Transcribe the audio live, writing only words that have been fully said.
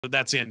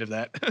that's the end of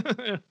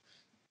that.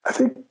 I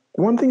think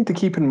one thing to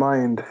keep in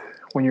mind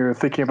when you're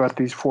thinking about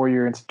these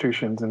four-year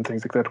institutions and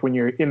things like that, when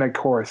you're in a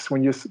course,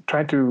 when you're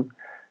trying to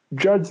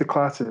judge the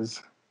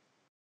classes,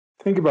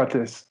 think about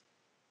this.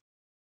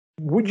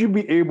 Would you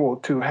be able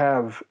to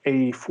have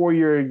a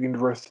four-year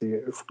university?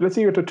 Let's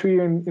say you're at a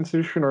two-year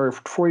institution or a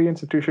four-year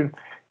institution.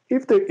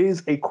 If there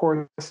is a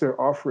course they're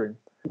offering,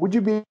 would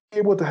you be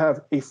able to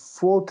have a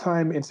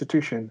full-time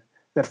institution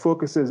that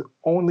focuses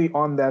only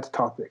on that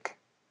topic?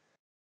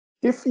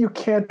 If you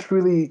can't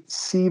really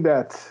see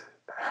that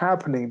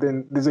happening,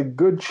 then there's a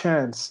good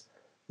chance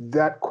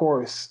that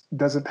course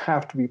doesn't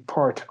have to be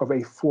part of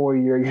a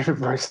four-year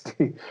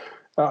university,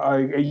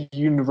 a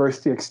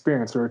university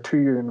experience or a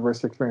two-year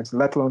university experience,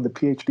 let alone the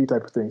PhD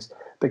type of things.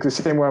 Like the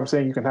same way I'm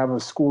saying you can have a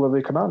school of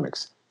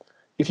economics.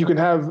 If you can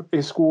have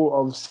a school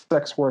of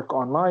sex work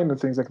online and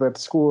things like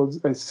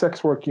that, a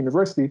sex work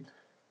university,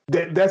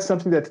 that's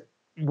something that,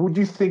 would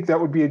you think that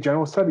would be a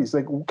general studies?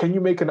 Like, can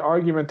you make an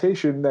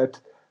argumentation that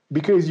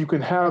because you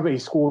can have a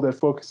school that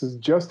focuses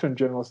just on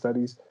general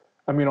studies,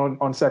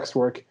 on sex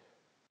work,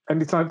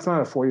 and it's not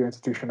a four-year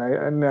institution. I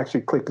didn't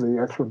actually click the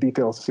actual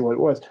details to see what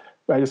it was,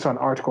 but I just saw an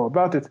article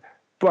about it.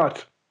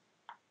 But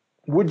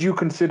would you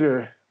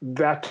consider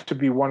that to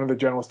be one of the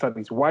general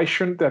studies? Why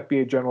shouldn't that be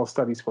a general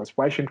studies course?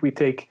 Why shouldn't we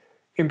take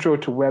intro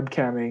to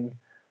webcamming,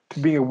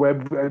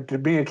 to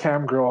being a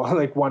cam girl,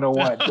 like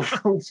 101?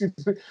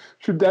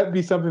 Should that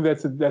be something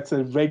that's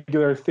a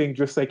regular thing,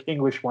 just like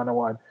English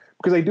 101?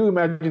 Because I do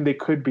imagine they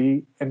could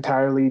be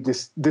entirely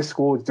just, this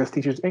school just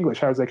teaches English.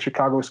 How's like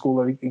Chicago School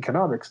of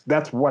Economics?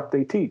 That's what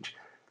they teach.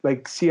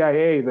 Like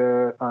CIA,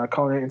 the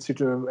Culinary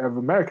Institute of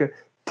America,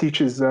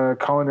 teaches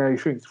culinary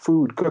things,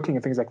 food, cooking,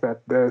 and things like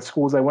that. The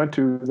schools I went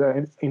to,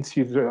 the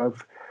Institute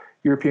of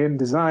European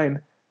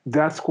Design,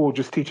 that school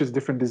just teaches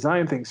different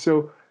design things.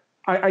 So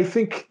I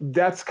think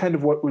that's kind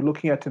of what we're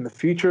looking at in the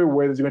future,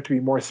 where there's going to be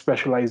more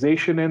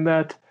specialization in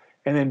that.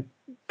 And then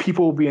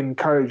people will be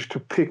encouraged to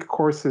pick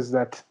courses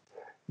that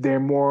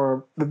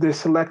they're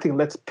selecting,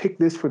 let's pick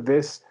this for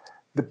this.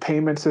 The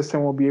payment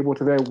system will be able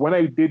to there. When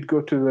I did go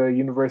to the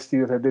university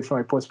that I did for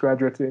my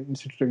postgraduate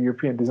Institute of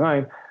European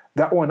Design,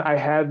 that one I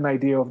had an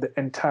idea of the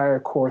entire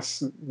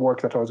course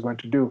work that I was going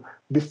to do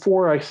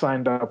before I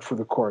signed up for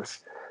the course.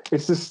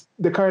 It's just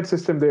the current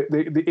system,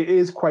 it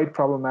is quite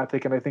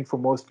problematic, and I think for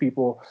most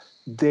people,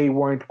 they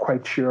weren't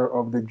quite sure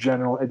of the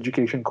general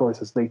education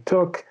courses they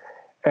took.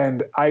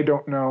 And I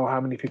don't know how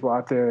many people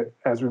out there,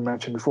 as we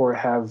mentioned before,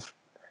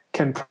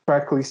 can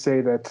practically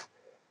say that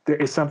there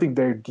is something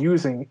they're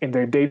using in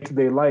their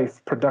day-to-day life,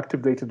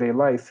 productive day-to-day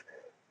life,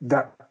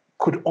 that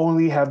could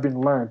only have been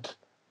learned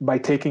by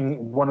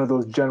taking one of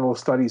those general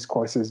studies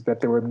courses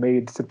that they were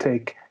made to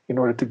take in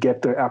order to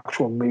get their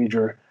actual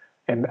major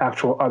and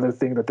actual other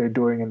thing that they're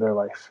doing in their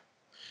life.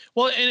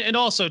 Well, and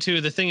also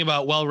too, the thing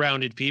about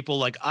well-rounded people,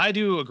 like I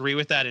do agree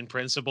with that in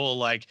principle.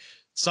 Like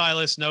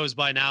Silas knows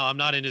by now, I'm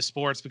not into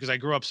sports because I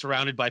grew up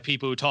surrounded by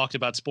people who talked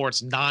about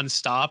sports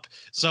nonstop.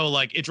 So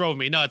like it drove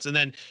me nuts. And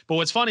then, but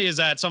what's funny is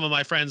that some of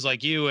my friends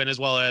like you and as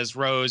well as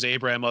Rose,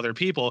 Abraham, other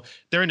people,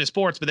 they're into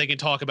sports, but they can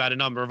talk about a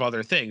number of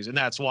other things. And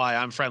that's why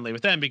I'm friendly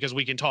with them, because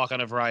we can talk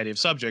on a variety of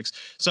subjects.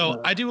 So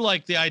I do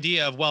like the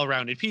idea of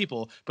well-rounded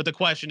people, but the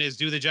question is,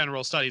 do the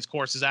general studies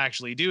courses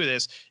actually do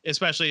this?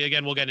 Especially,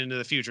 again, we'll get into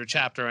the future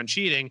chapter on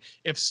cheating.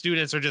 If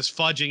students are just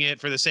fudging it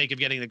for the sake of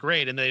getting the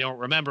grade and they don't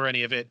remember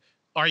any of it,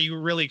 are you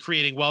really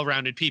creating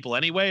well-rounded people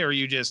anyway? Or are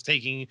you just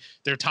taking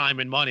their time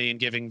and money and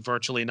giving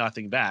virtually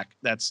nothing back?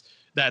 That's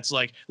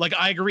like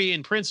I agree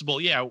in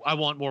principle. Yeah, I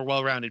want more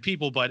well-rounded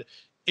people, but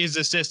is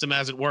the system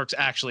as it works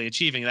actually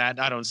achieving that?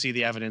 I don't see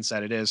the evidence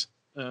that it is.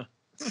 I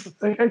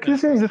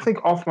just need to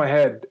think off my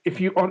head. If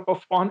you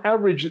on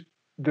average,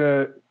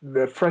 the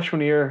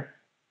freshman year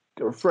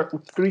or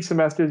 3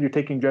 semesters, you're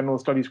taking general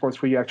studies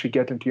course where you actually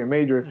get into your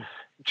major,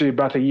 which is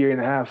about a year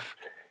and a half.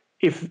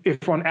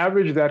 If on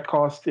average that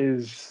cost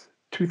is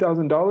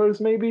 $2,000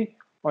 maybe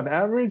on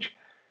average.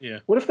 Yeah.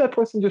 What if that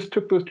person just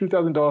took those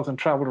 $2,000 and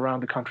traveled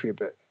around the country a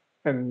bit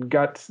and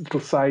got little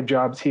side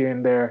jobs here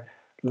and there,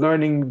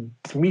 learning,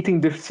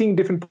 seeing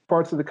different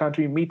parts of the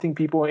country, meeting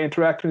people,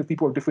 interacting with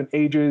people of different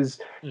ages,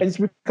 and just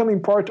becoming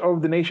part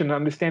of the nation and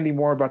understanding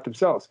more about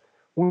themselves?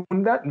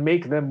 Wouldn't that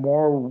make them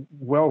more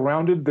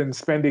well-rounded than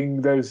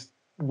spending those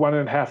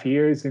 1.5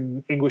 years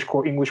in English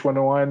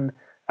 101,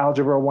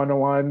 Algebra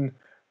 101,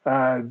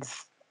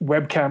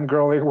 Webcam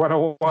Girl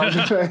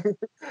 101?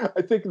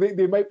 I think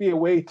they might be a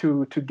way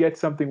to get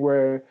something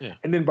where,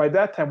 and then by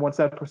that time, once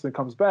that person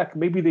comes back,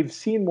 maybe they've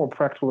seen more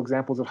practical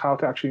examples of how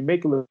to actually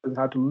make a living,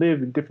 how to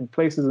live in different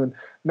places, and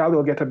now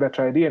they'll get a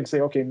better idea and say,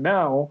 okay,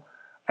 now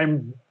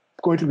I'm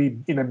going to be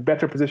in a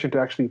better position to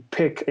actually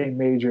pick a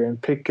major and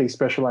pick a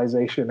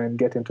specialization and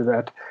get into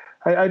that.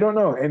 I don't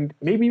know. And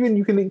maybe even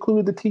you can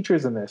include the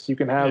teachers in this. You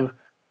can have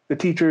the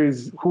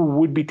teachers who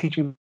would be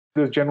teaching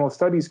those general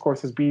studies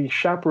courses be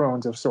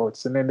chaperones of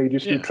sorts, and then they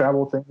just do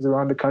travel things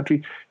around the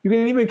country. You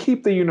can even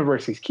keep the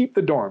universities, keep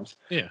the dorms.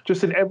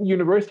 Just in every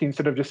university,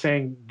 instead of just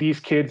saying these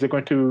kids are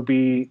going to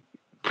be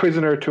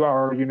prisoner to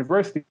our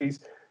universities,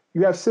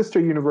 you have sister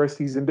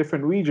universities in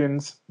different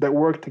regions that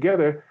work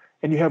together,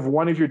 and you have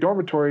one of your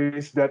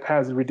dormitories that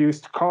has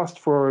reduced cost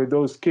for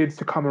those kids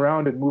to come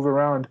around and move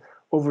around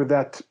over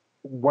that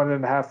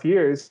 1.5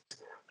 years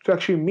to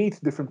actually meet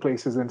different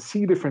places and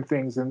see different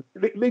things. And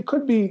they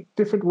could be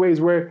different ways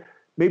where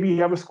maybe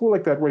you have a school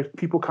like that where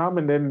people come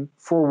and then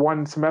for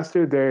one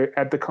semester they're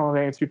at the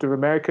Culinary Institute of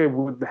America,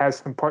 who has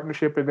some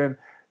partnership, and then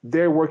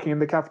they're working in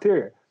the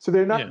cafeteria. So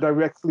they're not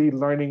directly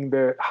learning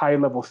the high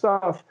level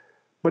stuff,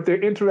 but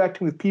they're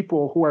interacting with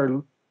people who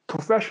are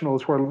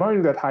professionals who are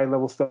learning that high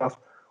level stuff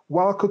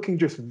while cooking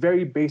just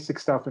very basic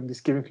stuff and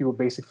just giving people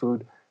basic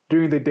food.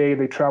 During the day,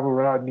 they travel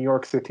around New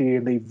York City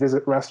and they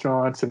visit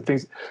restaurants and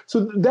things.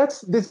 So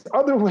there's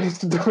other ways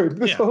to do it.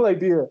 This whole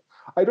idea,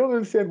 I don't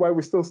understand why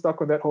we're still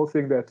stuck on that whole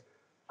thing that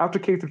after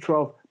K through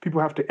 12,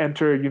 people have to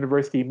enter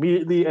university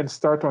immediately and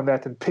start on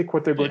that and pick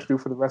what they're going to do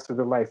for the rest of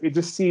their life. It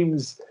just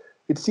seems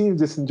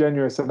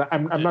disingenuous, and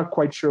I'm not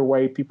quite sure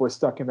why people are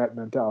stuck in that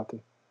mentality.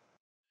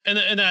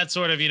 And that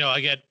sort of, I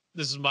get,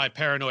 this is my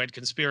paranoid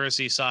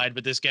conspiracy side,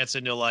 but this gets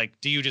into like,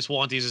 do you just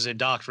want these as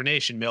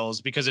indoctrination mills?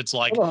 Because it's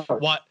like,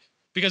 what?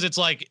 Because it's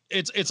like,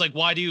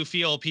 why do you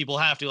feel people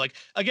have to? Like,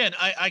 again,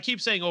 I keep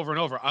saying over and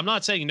over, I'm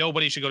not saying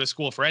nobody should go to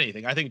school for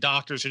anything. I think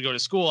doctors should go to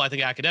school. I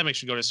think academics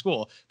should go to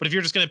school. But if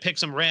you're just going to pick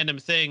some random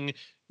thing,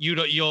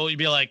 you'll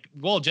be like,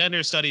 well,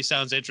 gender studies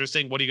sounds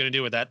interesting. What are you going to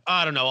do with that?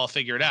 I don't know. I'll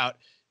figure it out.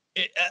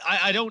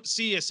 I don't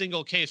see a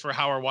single case for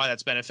how or why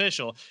that's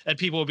beneficial. And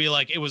people will be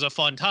like, it was a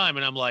fun time.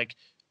 And I'm like,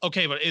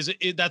 okay, but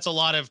that's a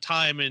lot of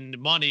time and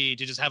money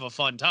to just have a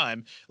fun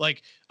time.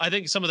 Like, I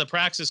think some of the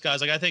praxis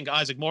guys, like I think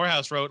Isaac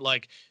Morehouse wrote,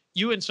 like,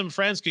 you and some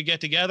friends could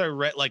get together,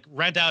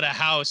 rent out a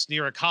house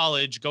near a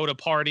college, go to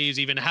parties,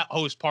 even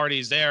host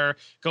parties there,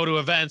 go to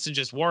events and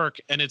just work.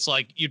 And it's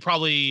like, you'd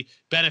probably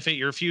benefit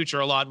your future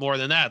a lot more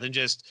than that, than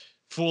just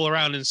fool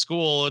around in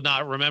school and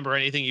not remember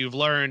anything you've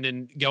learned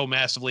and go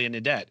massively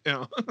into debt.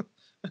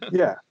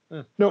 Yeah.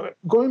 No,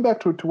 going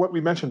back to what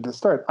we mentioned at the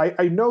start,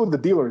 I know the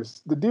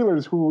dealers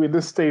who in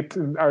this state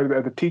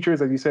are the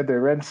teachers, as you said, they're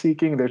rent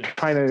seeking, they're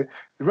trying to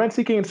rent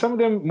seeking,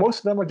 and most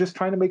of them are just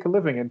trying to make a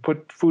living and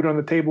put food on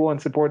the table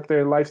and support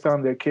their lifestyle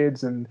and their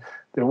kids and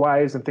their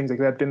wives and things like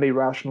that. Then they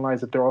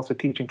rationalize that they're also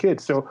teaching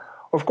kids. So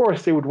of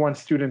course they would want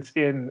students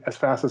in as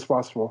fast as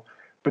possible.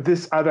 But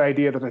this other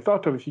idea that I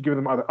thought of, if you give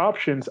them other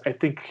options, I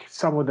think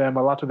a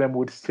lot of them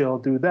would still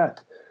do that.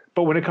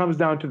 But when it comes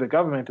down to the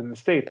government and the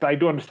state, I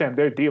do understand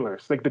they're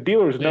dealers. Like the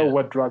dealers know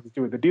what drugs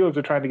do. The dealers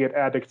are trying to get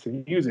addicts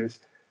and users.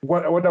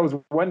 What I was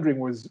wondering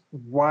was,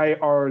 why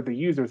are the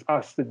users,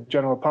 us, the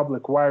general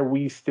public, why are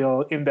we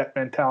still in that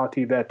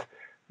mentality that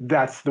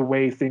that's the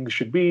way things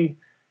should be?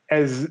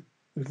 As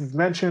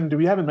mentioned,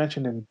 we haven't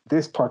mentioned in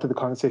this part of the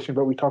conversation,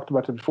 but we talked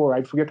about it before.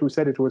 I forget who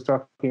said it, who was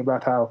talking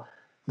about how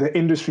the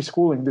industry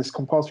schooling, this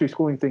compulsory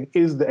schooling thing,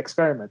 is the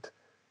experiment.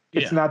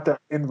 It's not the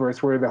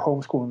inverse where the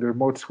homeschooling, the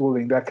remote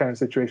schooling, that kind of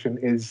situation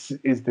is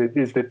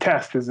the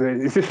test, is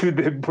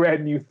the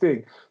brand new thing.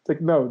 It's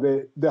like, no,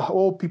 the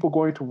whole people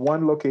going to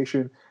one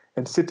location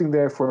and sitting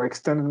there for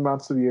extended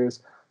amounts of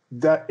years,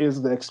 that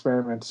is the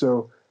experiment.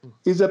 So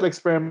is that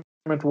experiment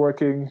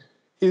working?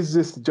 Is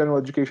this general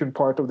education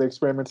part of the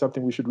experiment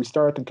something we should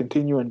restart and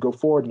continue and go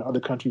forward and other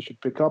countries should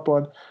pick up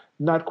on?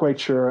 Not quite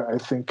sure. I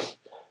think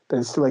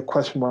there's still a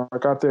question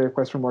mark out there, a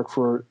question mark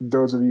for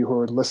those of you who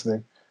are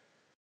listening.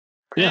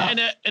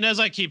 Yeah. And as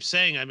I keep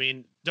saying, I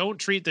mean, don't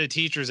treat the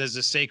teachers as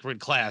a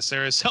sacred class.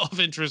 They're as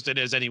self-interested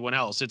as anyone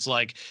else. It's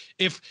like,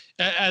 if,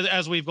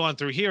 as we've gone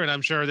through here, and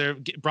I'm sure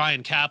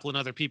Brian Kaplan,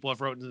 other people have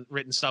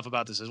written stuff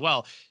about this as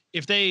well.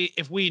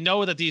 If we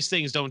know that these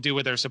things don't do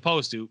what they're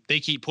supposed to,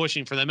 they keep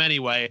pushing for them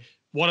anyway.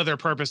 What other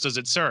purpose does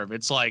it serve?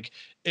 It's like,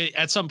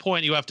 at some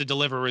point you have to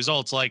deliver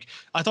results. Like,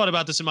 I thought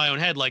about this in my own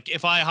head. Like,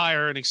 if I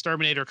hire an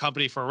exterminator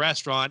company for a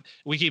restaurant,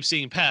 we keep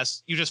seeing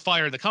pests, you just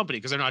fire the company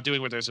because they're not doing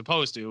what they're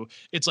supposed to.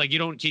 It's like, you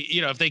don't keep,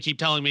 if they keep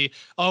telling me,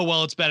 oh,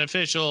 well, it's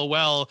beneficial,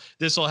 well,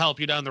 this will help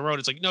you down the road.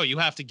 It's like, no, you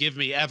have to give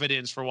me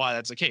evidence for why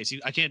that's the case.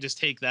 I can't just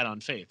take that on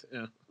faith.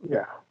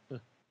 Yeah.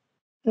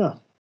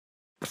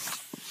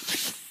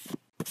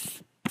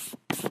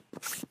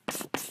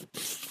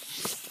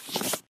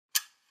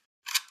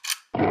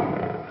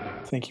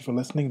 Thank you for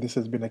listening. This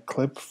has been a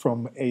clip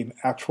from an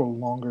actual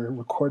longer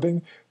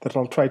recording that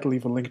I'll try to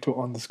leave a link to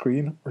on the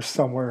screen or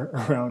somewhere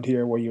around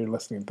here where you're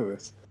listening to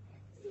this.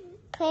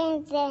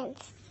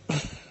 Presents.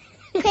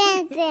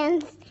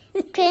 Presents.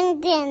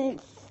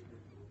 Presents.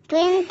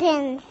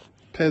 Presents.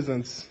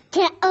 Peasants.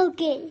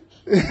 Okay.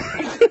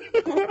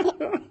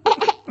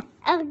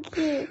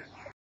 Okay.